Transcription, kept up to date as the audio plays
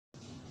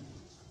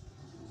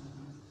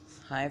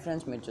Hi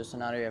friends, మీరు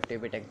చూస్తున్నారు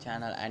FTP tech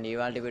channel. And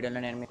ఇవాళ వీడియోలో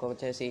నేను మీకు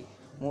వచ్చేసి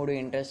 3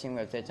 ఇంట్రెస్టింగ్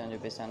వెబ్సైట్స్ అని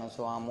చూపిస్తాను.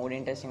 సో ఆ 3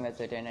 ఇంట్రెస్టింగ్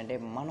వెబ్సైట్ ఏంటంటే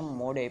మనం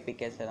మోడ్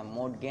ఏపీకేస్ లేదా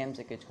మోడ్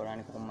గేమ్స్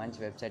ఎక్కించుకోవడానికి ఒక మంచి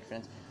వెబ్సైట్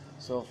ఫ్రెండ్స్.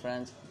 సో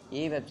ఫ్రెండ్స్,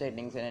 ఈ వెబ్సైట్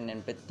లింక్స్ అనేది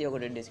నేను ప్రతి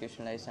ఒక్కటి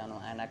డిస్క్రిప్షన్లో ఇస్తాను.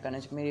 అండ్ అక్కడ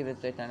నుంచి మీరు ఈ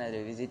వెబ్సైట్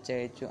అనేది విజిట్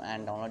చేయొచ్చు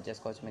అండ్ డౌన్లోడ్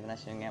చేసుకోవచ్చు మీకు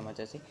నచ్చిన గేమ్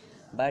వచ్చేసి.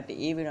 బట్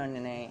ఈ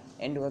వీడియోని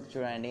ఎండ్ వరకు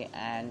చూడండి.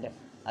 And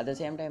at the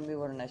same time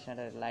కూడా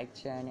నచ్చినట్లయితే లైక్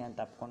చేయండి అండ్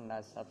తప్పకుండా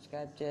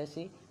సబ్స్క్రైబ్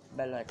చేసి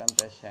బెల్ ఐకాన్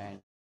ప్రెస్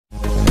చేయండి.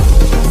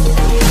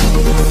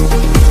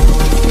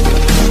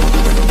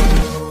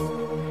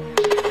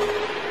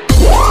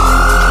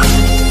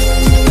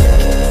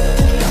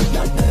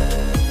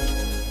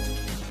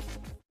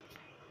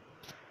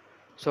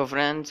 సో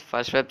ఫ్రెండ్స్,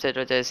 ఫస్ట్ వెబ్సైట్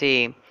వచ్చేసి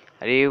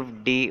రీవ్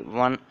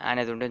D1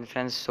 అనేది ఉంటుంది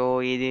ఫ్రెండ్స్. సో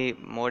ఇది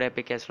మోడ్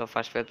ఏపీకేస్లో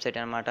ఫస్ట్ వెబ్సైట్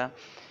అనమాట.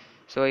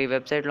 సో ఈ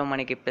వెబ్సైట్లో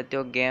మనకి ప్రతి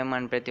ఒక్క గేమ్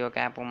అండ్ ప్రతి ఒక్క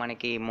యాప్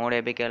మనకి మోడ్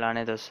ఏపీకేలో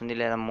అనేది వస్తుంది,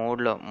 లేదా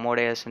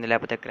మోడే వస్తుంది,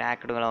 లేకపోతే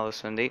క్రాక్డ్గా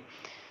వస్తుంది.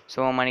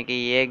 సో మనకి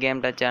ఏ గేమ్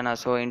టచ్ అయినా,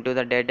 సో ఇంటూ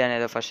ద డెడ్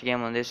అనేది ఫస్ట్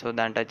గేమ్ ఉంది. సో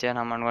దాన్ని టచ్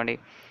అయినాం అనుకోండి,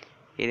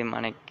 ఇది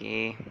మనకి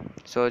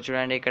సో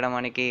చూడండి ఇక్కడ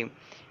మనకి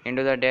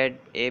into the dead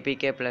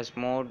APK plus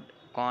mode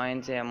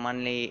coins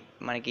మళ్ళీ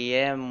మనకి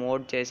ఏ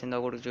మోడ్ చేసిందో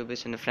కూడా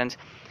చూపిస్తుంది ఫ్రెండ్స్.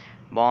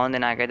 బాగుంది,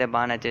 నాకైతే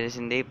బాగా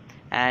నచ్చేసింది.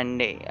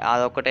 అండ్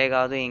అదొక్కటే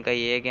కాదు, ఇంకా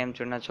ఏ గేమ్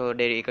చూడన్నా. సో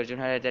ఇక్కడ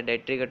చూసినట్లయితే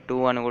డెడ్ ట్రిగర్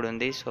 2 అని కూడా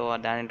ఉంది. సో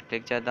దాన్ని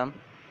క్లిక్ చేద్దాం.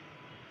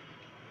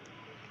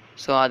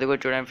 సో అది కూడా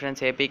చూడండి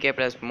friends, APK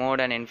plus mode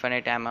and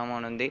infinite యామమ్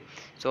అని ఉంది.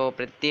 సో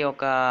ప్రతి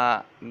ఒక్క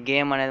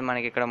గేమ్ అనేది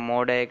మనకి ఇక్కడ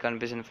మోడ్ అయ్యి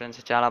కనిపిస్తుంది ఫ్రెండ్స్,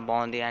 చాలా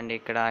బాగుంది. అండ్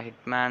ఇక్కడ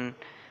హిట్ మ్యాన్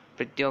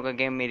ప్రతి ఒక్క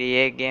గేమ్, మీరు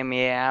ఏ గేమ్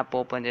ఏ యాప్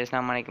ఓపెన్ చేసినా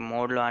మనకి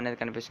మోడ్లో అనేది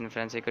కనిపిస్తుంది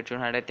ఫ్రెండ్స్. ఇక్కడ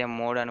చూసినట్టయితే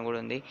మోడ్ అని కూడా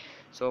ఉంది.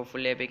 So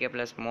full APK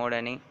plus mode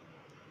అని.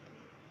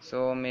 సో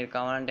మీరు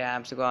కావాలంటే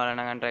యాప్స్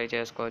కావాలన్నా కానీ ట్రై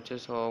చేసుకోవచ్చు.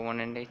 సో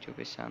ఉండండి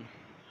చూపిస్తాను.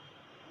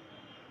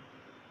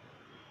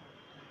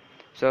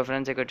 సో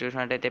ఫ్రెండ్స్, ఇక్కడ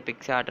చూసినట్టయితే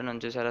పిక్స్ ఆర్ట్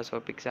అని చూసారా. సో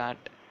పిక్స్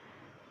ఆర్ట్,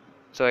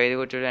 సో ఇది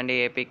కూడా చూడండి,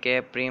 APK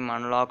ప్రీమ్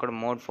unlocked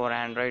mode for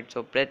Android. So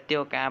ప్రతి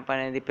ఒక్క యాప్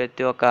అనేది,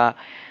 ప్రతి ఒక్క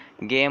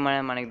గేమ్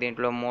అనేది మనకి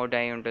దీంట్లో మోడ్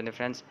అయి ఉంటుంది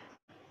friends.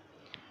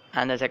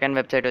 And the second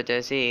website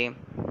వచ్చేసి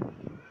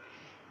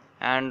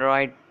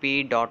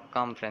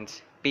androidp.com ఫ్రెండ్స్,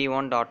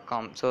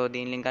 p1.com. సో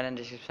దీని లింక్ అనేది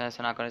డిస్క్రిప్షన్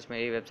ఇస్తాను, అక్కడ నుంచి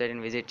మీరు ఈ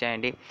వెబ్సైట్ని విజిట్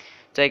చేయండి.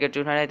 సో ఇక్కడ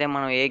చూసినట్లయితే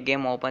మనం ఏ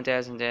గేమ్ ఓపెన్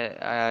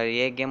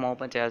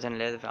చేయాల్సిన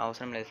లేదు,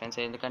 అవసరం లేదు ఫ్రెండ్స్.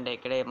 ఎందుకంటే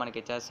ఇక్కడే మనకి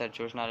ఇచ్చేస్తారు.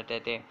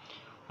 చూసినట్లయితే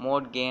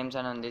మోడ్ గేమ్స్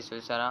అని ఉంది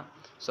చూసారా.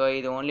 సో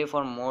ఇది ఓన్లీ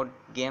ఫర్ మోడ్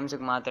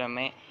గేమ్స్కి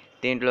మాత్రమే.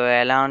 దీంట్లో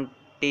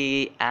ఎలాంటి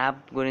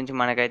యాప్ గురించి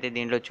మనకైతే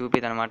దీంట్లో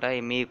చూపిది అనమాట.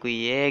 మీకు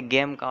ఏ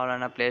గేమ్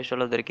కావాలన్నా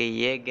ప్లేస్టోర్లో దొరికే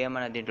ఏ గేమ్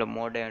అనేది దీంట్లో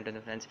మోడ్ అయి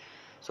ఉంటుంది friends.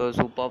 So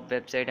super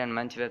website and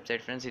మంచి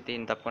వెబ్సైట్ ఫ్రెండ్స్, ఇది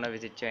తప్పకుండా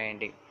విజిట్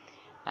చేయండి.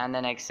 అండ్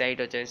ద నెక్స్ట్ సైట్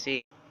వచ్చేసి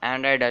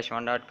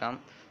android-1.com.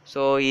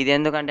 సో ఇది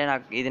ఎందుకంటే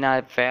ఇది నా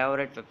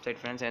ఫేవరెట్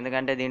వెబ్సైట్ ఫ్రెండ్స్.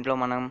 ఎందుకంటే దీంట్లో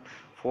మనం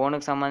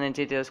ఫోన్కి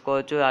సంబంధించి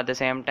చేసుకోవచ్చు, అట్ ద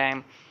సేమ్ టైం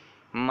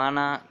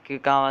మనకి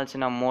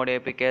కావాల్సిన మోడ్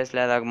ఏపీకేస్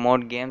లేదా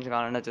మోడ్ గేమ్స్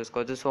కావాలన్నా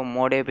చూసుకోవచ్చు. సో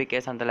మోడ్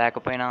ఏపీకేస్ అంత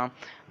లేకపోయినా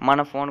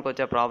మన ఫోన్కి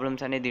వచ్చే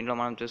ప్రాబ్లమ్స్ అన్ని దీంట్లో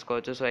మనం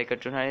చూసుకోవచ్చు. సో ఇక్కడ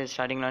చూసినట్టు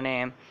స్టార్టింగ్లోనే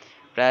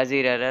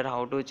ప్రాజీర్ error,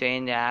 how to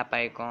change app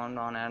icon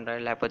on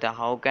Android, లేకపోతే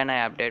how can I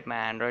update my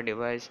Android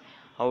device,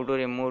 how to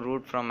remove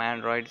route from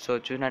Android. So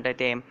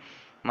చూసినట్టయితే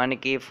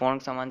మనకి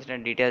ఫోన్కి సంబంధించిన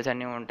డీటెయిల్స్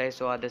అన్నీ ఉంటాయి.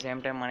 So at the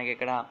same time మనకి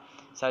ఇక్కడ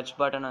సెర్చ్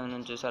బటన్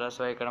ఉంది చూసారా.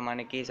 సో ఇక్కడ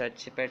మనకి సెర్చ్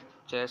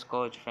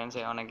చేసుకోవచ్చు ఫ్రెండ్స్,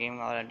 ఏమైనా గేమ్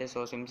కావాలంటే. సో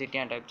సిమ్ సిటీ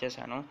అని టైప్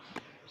చేశాను.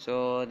 సో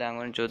దాని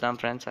గురించి చూద్దాం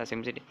ఫ్రెండ్స్, ఆ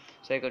సిమ్ సిటీ.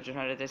 సో ఇక్కడ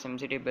చూసినట్లయితే SIM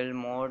city build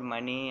mode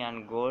money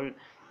and gold.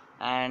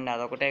 And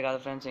అదొకటే కాదు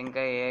ఫ్రెండ్స్,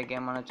 ఇంకా ఏ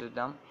గేమ్ అన్నా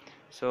చూద్దాం.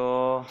 So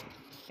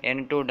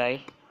N2 die.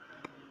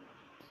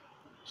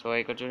 సో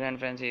ఇక్కడ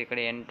చూడండి ఫ్రెండ్స్, ఇక్కడ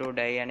N2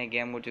 డై అనే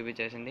గేమ్ కూడా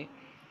చూపించేసింది.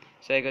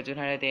 సో ఇక్కడ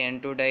చూసినట్లయితే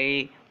N2 డై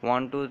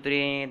 1 2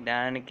 3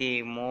 దానికి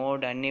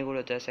మోడ్ అన్నీ కూడా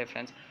వచ్చేస్తాయి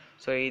ఫ్రెండ్స్.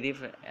 సో ఇది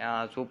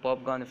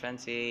సూపర్గా ఉంది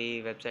ఫ్రెండ్స్ ఈ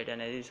వెబ్సైట్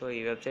అనేది. సో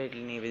ఈ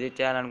వెబ్సైట్ని విజిట్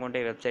చేయాలనుకుంటే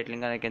ఈ వెబ్సైట్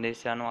లింక్ అనేది కింద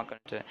ఇస్తాను,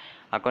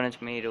 అక్కడ నుంచి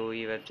మీరు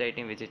ఈ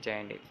వెబ్సైట్ని విజిట్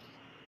చేయండి.